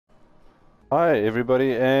Hi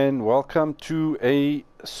everybody and welcome to a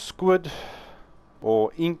squid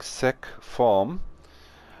or ink sac farm,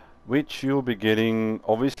 which you'll be getting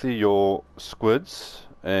obviously your squids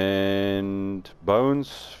and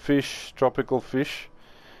bones, fish, tropical fish,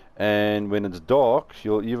 and when it's dark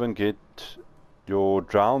you'll even get your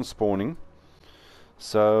drown spawning.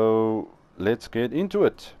 So let's get into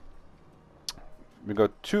it. We've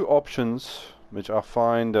got two options which I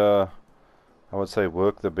find I would say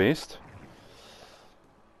work the best.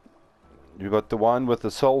 You got the one with the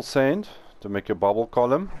soul sand to make your bubble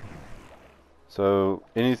column. So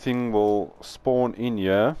anything will spawn in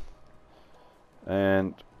here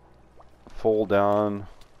and fall down,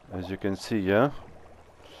 as you can see here.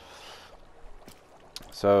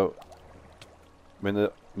 So when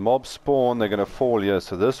the mobs spawn, they're going to fall here.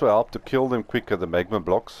 So this will help to kill them quicker, the magma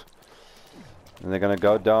blocks. And they're going to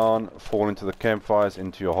go down, fall into the campfires,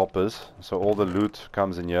 into your hoppers. So all the loot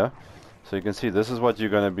comes in here. So you can see this is what you're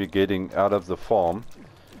going to be getting out of the farm.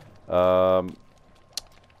 You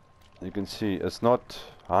can see it's not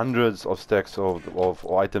hundreds of stacks of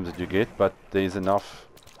items that you get, but there's enough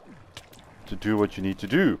to do what you need to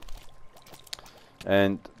do.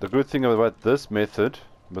 And the good thing about this method,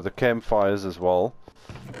 with the campfires as well,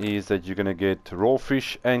 is that you're going to get raw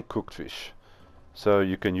fish and cooked fish. So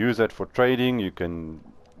you can use that for trading, you can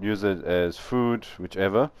use it as food,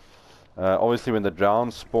 whichever. Obviously when the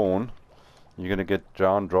drown spawn, you're going to get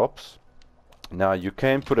drown drops. Now you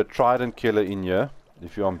can put a trident killer in here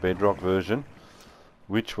if you're on bedrock version,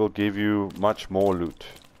 which will give you much more loot.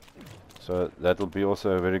 So that will be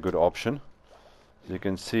also a very good option. So you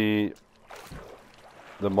can see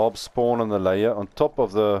the mobs spawn on the layer on top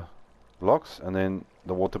of the blocks, and then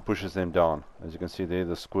the water pushes them down. As you can see there,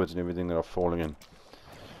 the squids and everything that are falling in.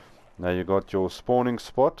 Now you got your spawning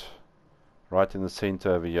spot right in the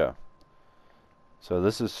center over here. So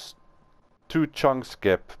this is 2 chunks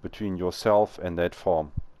gap between yourself and that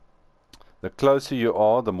farm. The closer you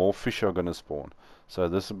are, the more fish are going to spawn. So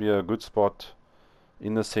this will be a good spot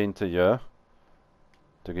in the center here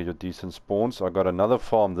to get your decent spawns. I got another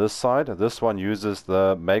farm this side. This one uses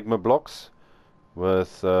the magma blocks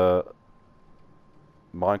with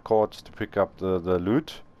minecarts to pick up the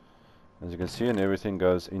loot, as you can see, and everything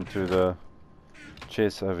goes into the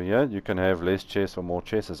chests over here. You can have less chests or more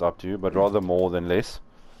chests, it's up to you, but rather more than less.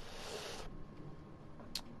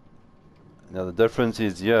 Now the difference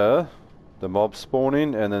is here, the mobs spawn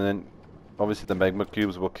in, and then obviously the magma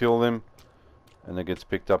cubes will kill them, and it gets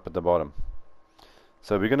picked up at the bottom.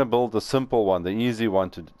 So we're going to build the simple one, the easy one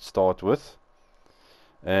to start with.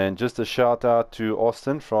 And just a shout out to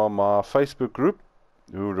Austin from our Facebook group,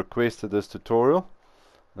 who requested this tutorial.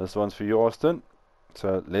 This one's for you, Austin.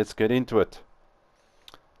 So let's get into it.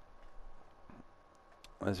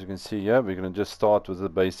 As you can see here, we're going to just start with the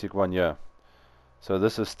basic one here. So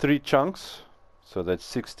this is 3 chunks, so that's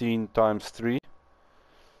 16 times 3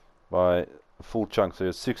 by a full chunk. So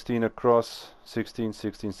it's 16 across, 16,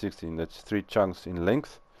 16, 16. That's 3 chunks in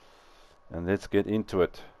length. And let's get into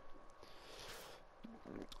it.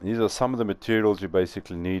 These are some of the materials you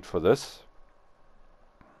basically need for this.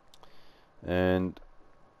 And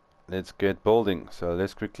let's get building. So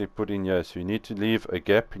let's quickly put in here. So you need to leave a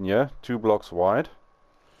gap in here, 2 blocks wide.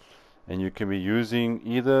 And you can be using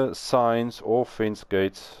either signs or fence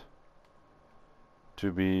gates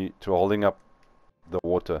to holding up the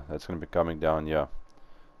water that's going to be coming down here.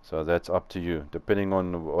 So that's up to you, depending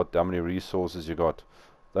on how many resources you got.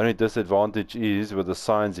 The only disadvantage is with the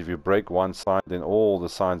signs, if you break one sign, then all the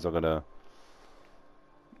signs are going to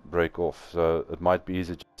break off. So it might be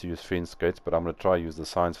easier to use fence gates, but I'm going to try use the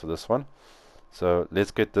signs for this one. So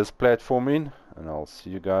let's get this platform in, and I'll see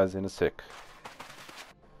you guys in a sec.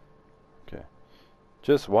 Okay.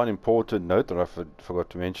 Just one important note that I forgot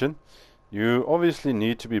to mention. You obviously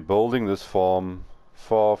need to be building this farm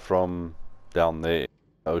far from down there in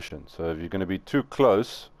the ocean. So if you're going to be too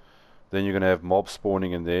close, then you're going to have mobs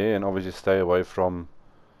spawning in there, and obviously stay away from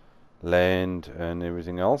land and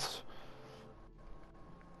everything else.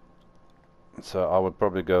 So I would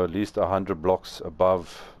probably go at least 100 blocks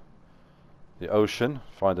above the ocean.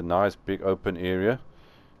 Find a nice big open area.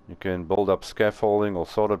 You can build up scaffolding or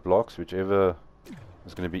solid blocks, whichever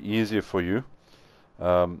is going to be easier for you.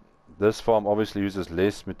 This farm obviously uses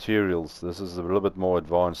less materials. This is a little bit more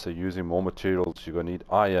advanced, so using more materials. You're going to need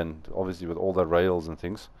iron, obviously, with all the rails and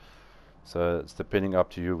things. So it's depending up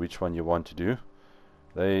to you which one you want to do.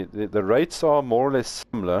 The rates are more or less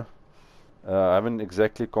similar. I haven't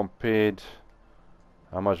exactly compared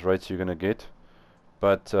how much rates you're going to get,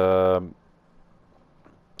 but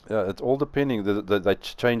yeah, it's all depending. That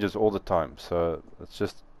changes all the time. So it's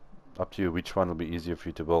just up to you which one will be easier for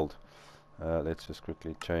you to build. Let's just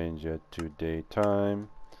quickly change it to daytime.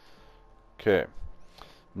 Okay,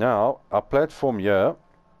 now our platform here.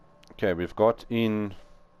 Okay, we've got in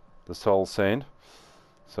the soul sand,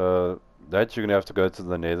 so that you're gonna have to go to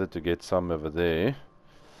the nether to get some over there.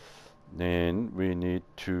 Then we need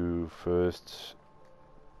to first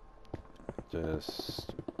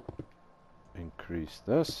just increase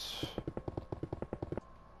this.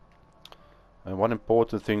 And one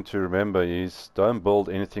important thing to remember is don't build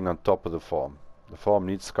anything on top of the farm. The farm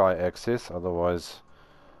needs sky access, otherwise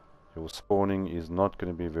your spawning is not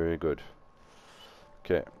going to be very good.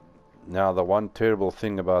 Okay, now the one terrible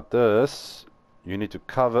thing about this, you need to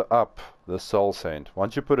cover up the soul sand.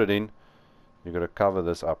 Once you put it in, you've got to cover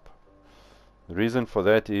this up. The reason for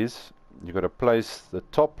that is you've got to place the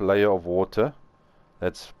top layer of water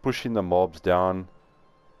that's pushing the mobs down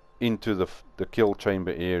into the kill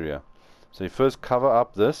chamber area. So you first cover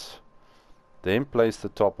up this, then place the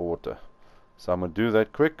top water. So I'm going to do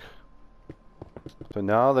that quick. So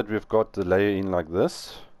now that we've got the layer in like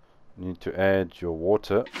this, you need to add your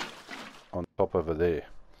water on top over there.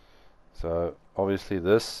 So obviously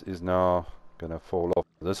this is now going to fall off.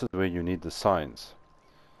 This is where you need the signs.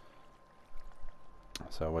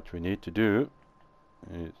 So what we need to do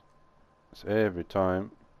is every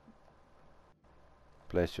time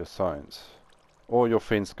place your signs or your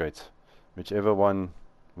fence gates, whichever one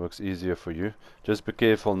works easier for you. Just be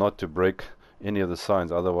careful not to break any of the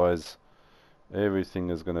signs, otherwise everything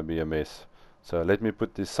is going to be a mess. So let me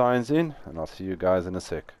put these signs in and I'll see you guys in a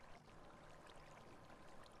sec.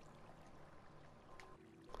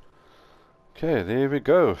 Okay, there we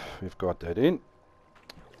go, we've got that in.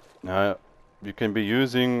 Now you can be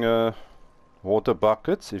using water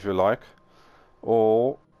buckets if you like,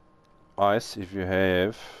 or ice if you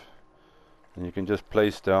have, and you can just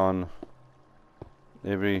place down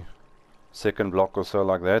every second block or so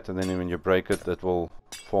like that, and then when you break it, it will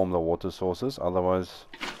form the water sources. Otherwise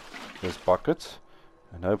there's buckets,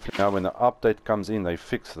 and hopefully now when the update comes in they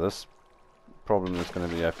fix this problem that's going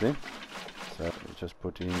to be happening. So you just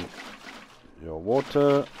put in your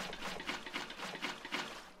water.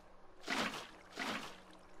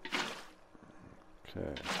 Okay,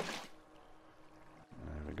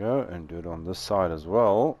 there we go, and do it on this side as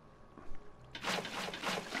well.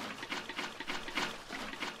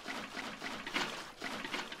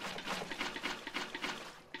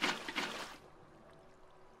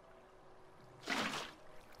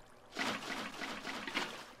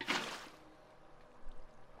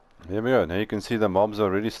 There we go, now you can see the mobs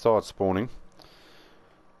already start spawning.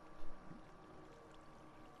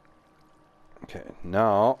 Okay,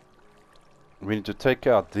 now we need to take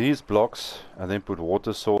out these blocks and then put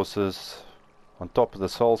water sources on top of the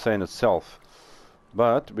soul sand itself.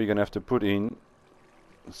 But we're going to have to put in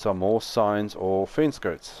some more signs or fence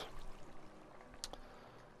gates.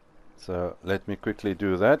 So let me quickly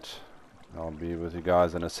do that. I'll be with you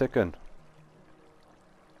guys in a second.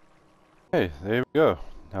 Okay, there we go.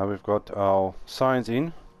 Now we've got our signs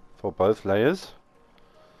in for both layers.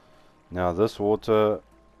 Now this water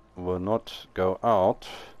will not go out.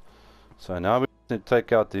 So now we need to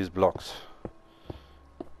take out these blocks.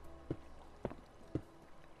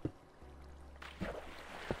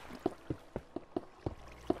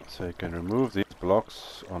 So you can remove these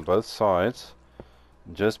blocks on both sides.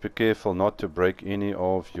 Just be careful not to break any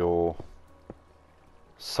of your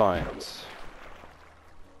signs.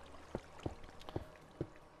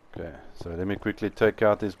 Okay, so let me quickly take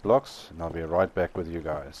out these blocks and I'll be right back with you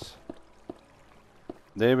guys.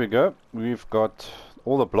 There we go, we've got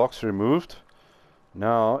all the blocks removed.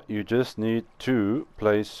 Now you just need to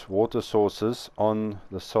place water sources on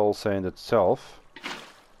the soul sand itself.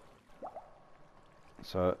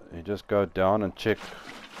 So you just go down and check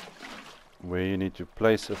where you need to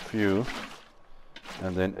place a few,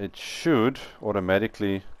 and then it should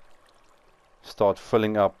automatically start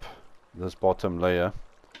filling up this bottom layer.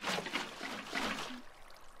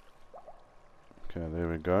 Okay, there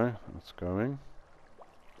we go, it's going.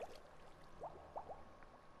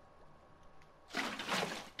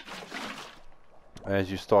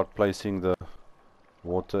 As you start placing the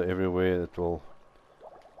water everywhere, it will.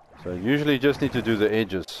 So usually you just need to do the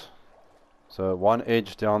edges. So one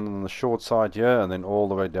edge down on the short side here and then all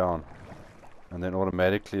the way down, and then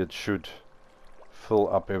automatically it should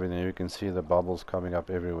fill up everything. You can see the bubbles coming up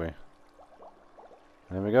everywhere.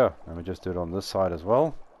 There we go. Let me just do it on this side as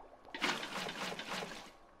well.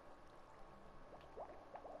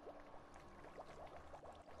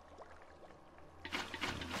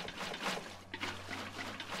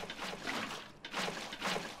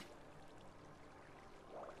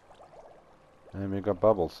 And we got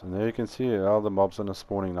bubbles, and there you can see how the mobs are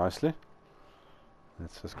spawning nicely.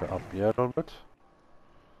 Let's just go up here a little bit.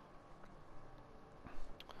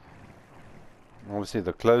 Obviously,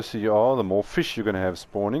 the closer you are, the more fish you're going to have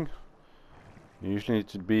spawning. You usually need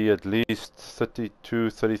to be at least 32,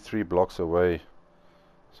 33 blocks away.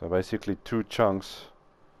 So basically 2 chunks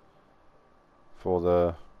for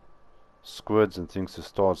the squids and things to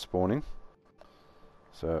start spawning.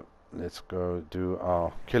 So let's go do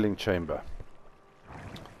our killing chamber.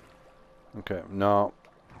 Okay, now,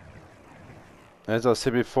 as I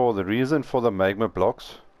said before, the reason for the magma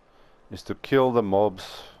blocks is to kill the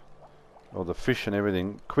mobs or the fish and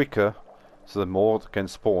everything quicker, so the more can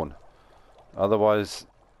spawn. Otherwise,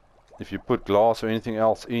 if you put glass or anything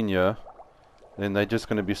else in here, then they're just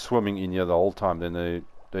going to be swimming in here the whole time. Then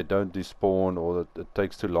they don't despawn, or it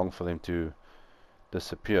takes too long for them to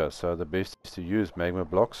disappear. So the best is to use magma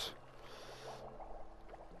blocks.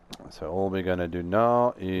 So all we're going to do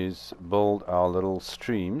now is build our little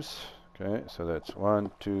streams. Okay, so that's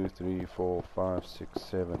 1, 2, 3, 4, 5, 6,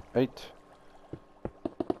 7, 8.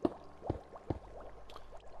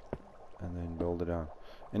 And then build it out.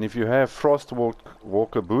 And if you have frost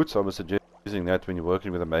walker boots, I would suggest using that when you're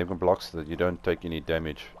working with the magma blocks so that you don't take any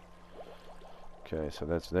damage. Okay, so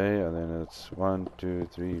that's there, and then it's 1, 2,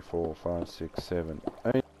 3, 4, 5, 6, 7,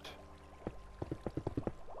 8.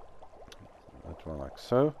 That one like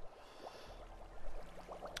so.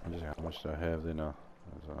 Just how much do I have there now?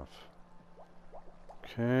 That's enough.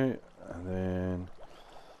 Okay, and then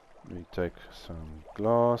we take some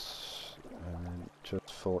glass and then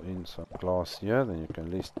just fill in some glass here, then you can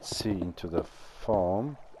at least see into the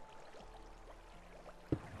farm.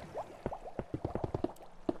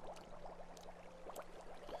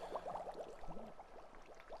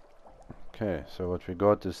 Okay, so what we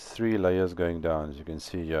got is 3 layers going down, as you can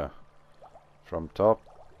see here. From top,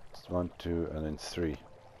 it's 1, 2, and then 3.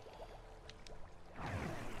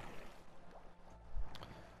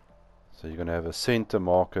 So you're going to have a center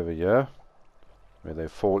mark over here, where they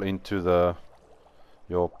fall into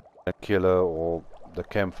your killer or the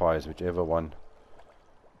campfires, whichever one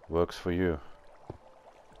works for you.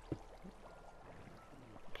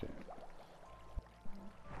 Okay.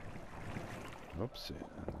 Oopsie.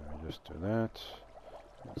 Just do that.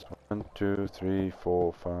 That's 1, 2, 3,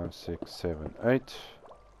 4, 5, 6, 7, 8.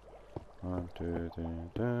 1, 2, 3,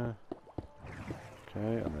 there.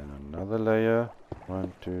 Okay, and then another layer.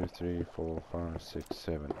 1, 2, 3, 4, 5, 6,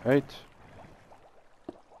 7, 8.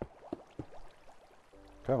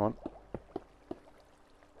 Come on.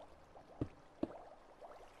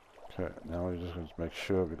 Okay, now we're just going to make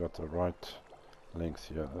sure we got the right length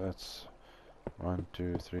here. That's 1,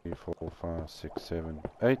 2, 3, 4, 5, 6, 7,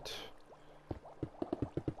 8.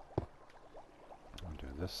 I'll do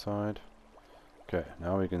this side. Okay,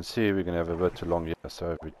 now we can see we can have a bit too long here.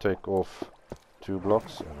 So if we take off 2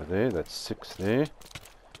 blocks over there, that's 6 there.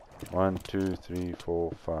 1, 2, 3,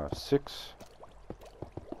 4, 5, 6.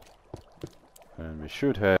 And we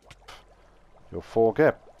should have your 4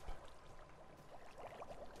 gap.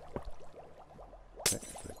 Okay,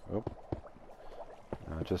 oh.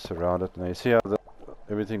 Now just surround it. Now you see how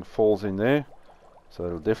everything falls in there. So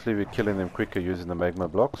it'll definitely be killing them quicker using the magma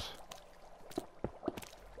blocks.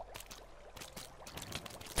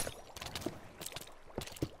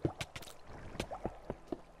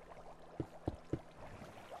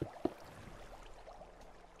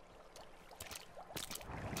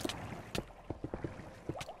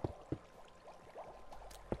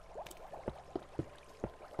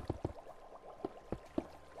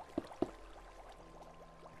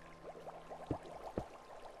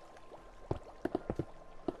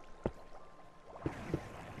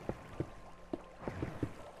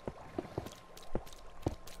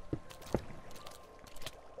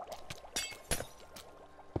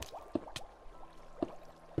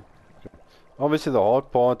 Obviously the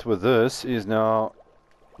hard part with this is now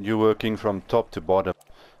you're working from top to bottom.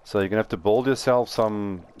 So you're going to have to build yourself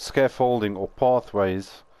some scaffolding or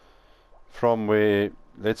pathways from where,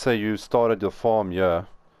 let's say you started your farm here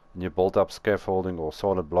and you built up scaffolding or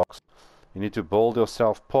solid blocks. You need to build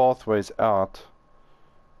yourself pathways out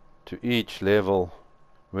to each level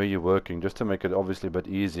where you're working, just to make it obviously a bit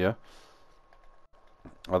easier.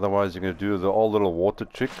 Otherwise you're going to do the old little water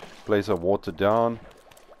trick, place a water down,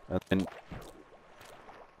 and then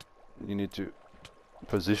you need to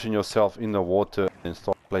position yourself in the water and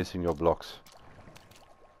start placing your blocks.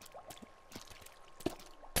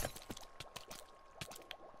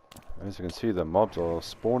 As you can see, the mobs are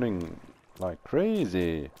spawning like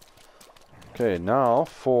crazy. Okay, now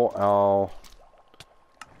for our...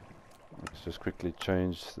 Let's just quickly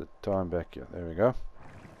change the time back here. There we go.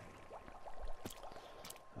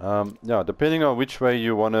 Yeah, depending on which way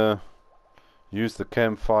you want to use the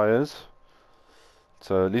campfires.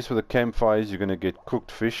 So at least with the campfires you're going to get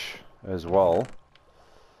cooked fish as well,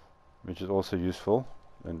 which is also useful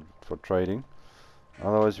and for trading.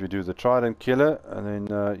 Otherwise we do the trident killer, and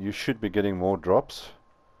then you should be getting more drops.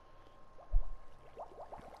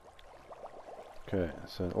 Okay,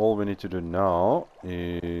 so all we need to do now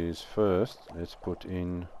is first let's put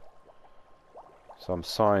in some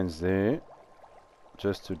signs there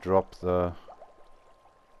just to drop the,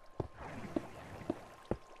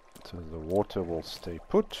 so the water will stay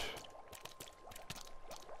put.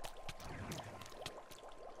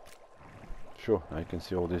 Sure, now you can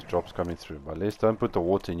see all these drops coming through, but let's don't put the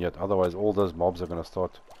water in yet, otherwise all those mobs are going to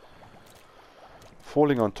start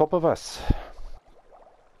falling on top of us.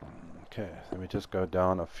 Okay, let me just go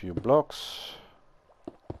down a few blocks.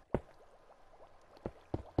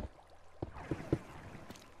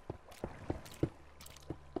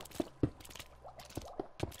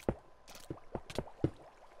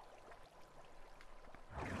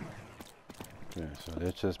 Okay, so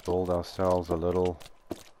let's just build ourselves a little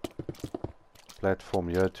platform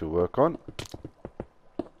here to work on.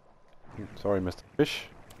 Sorry, Mr. Fish.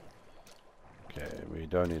 Okay, we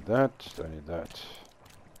don't need that, don't need that.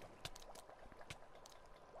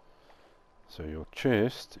 So your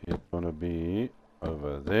chest is going to be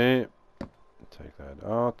over there. Take that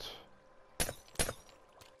out.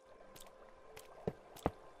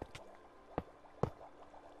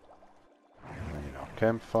 And then our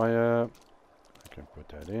campfire. I can put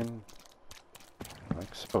that in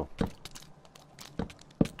like so.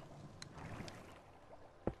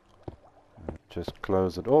 And just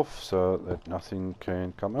close it off so that nothing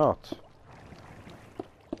can come out.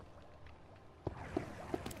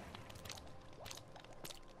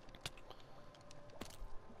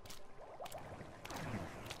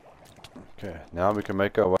 Okay, now we can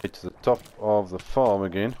make our way to the top of the farm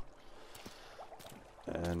again.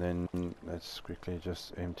 And then let's quickly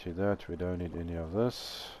just empty that. We don't need any of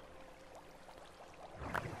this.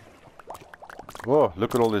 Whoa,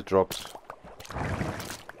 look at all these drops.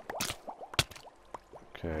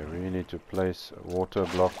 Okay, we need to place a water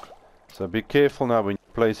block. So be careful now when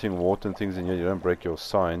you're placing water and things in here, you don't break your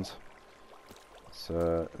signs.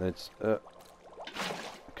 So let's...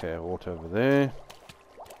 okay, water over there.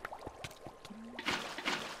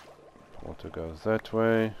 Water goes that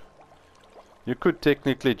way. You could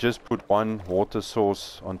technically just put one water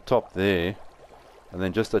source on top there and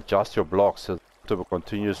then just adjust your blocks so the water will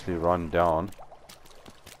continuously run down,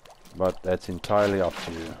 but that's entirely up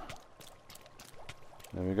to you.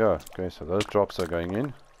 There we go. Okay, so those drops are going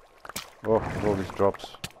in. Oh, look at all these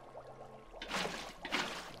drops.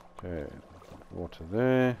 Okay, water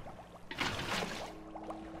there.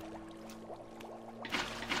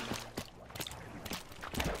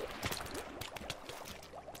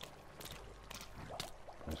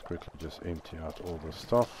 Let's quickly just empty out all the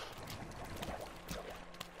stuff.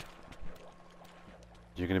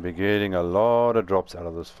 You're going to be getting a lot of drops out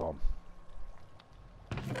of this farm.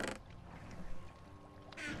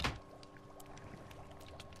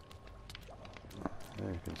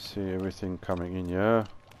 There you can see everything coming in here.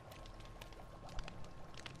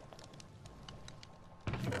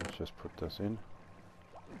 Let's just put this in.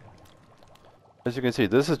 As you can see,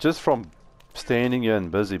 this is just from standing here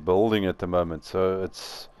and busy building at the moment, so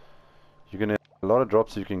it's, you're gonna have a lot of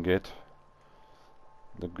drops you can get.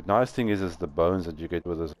 The nice thing is the bones that you get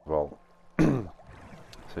with this as well.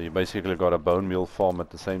 So you basically got a bone meal farm at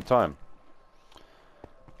the same time.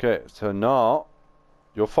 Okay, so now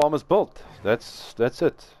your farm is built. That's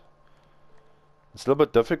it. It's a little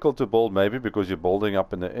bit difficult to build maybe because you're building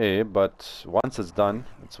up in the air, but once it's done,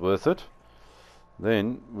 it's worth it.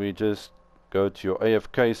 Then we just go to your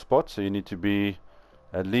AFK spot, so you need to be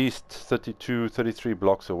at least 32, 33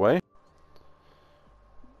 blocks away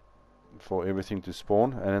for everything to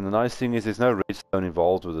spawn. And the nice thing is there's no redstone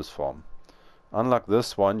involved with this farm. Unlike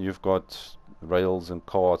this one, you've got rails and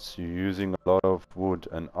carts, you're using a lot of wood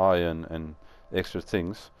and iron and extra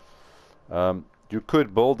things. You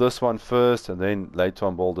could build this one first and then later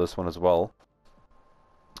on build this one as well.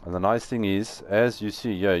 And the nice thing is, as you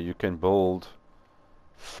see here, you can build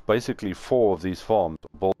basically 4 of these farms.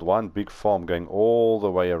 Build one big farm going all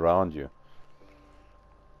the way around you.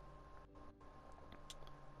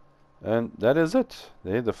 And that is it.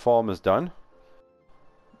 There, the farm is done.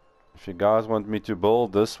 If you guys want me to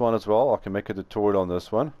build this one as well, I can make a tutorial on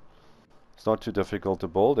this one. It's not too difficult to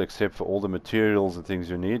build, except for all the materials and things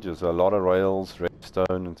you need. There's a lot of rails,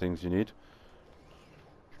 redstone and things you need.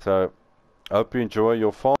 So, I hope you enjoy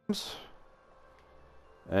your farms.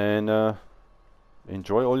 And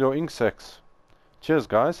enjoy all your ink sacks. Cheers,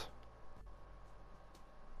 guys.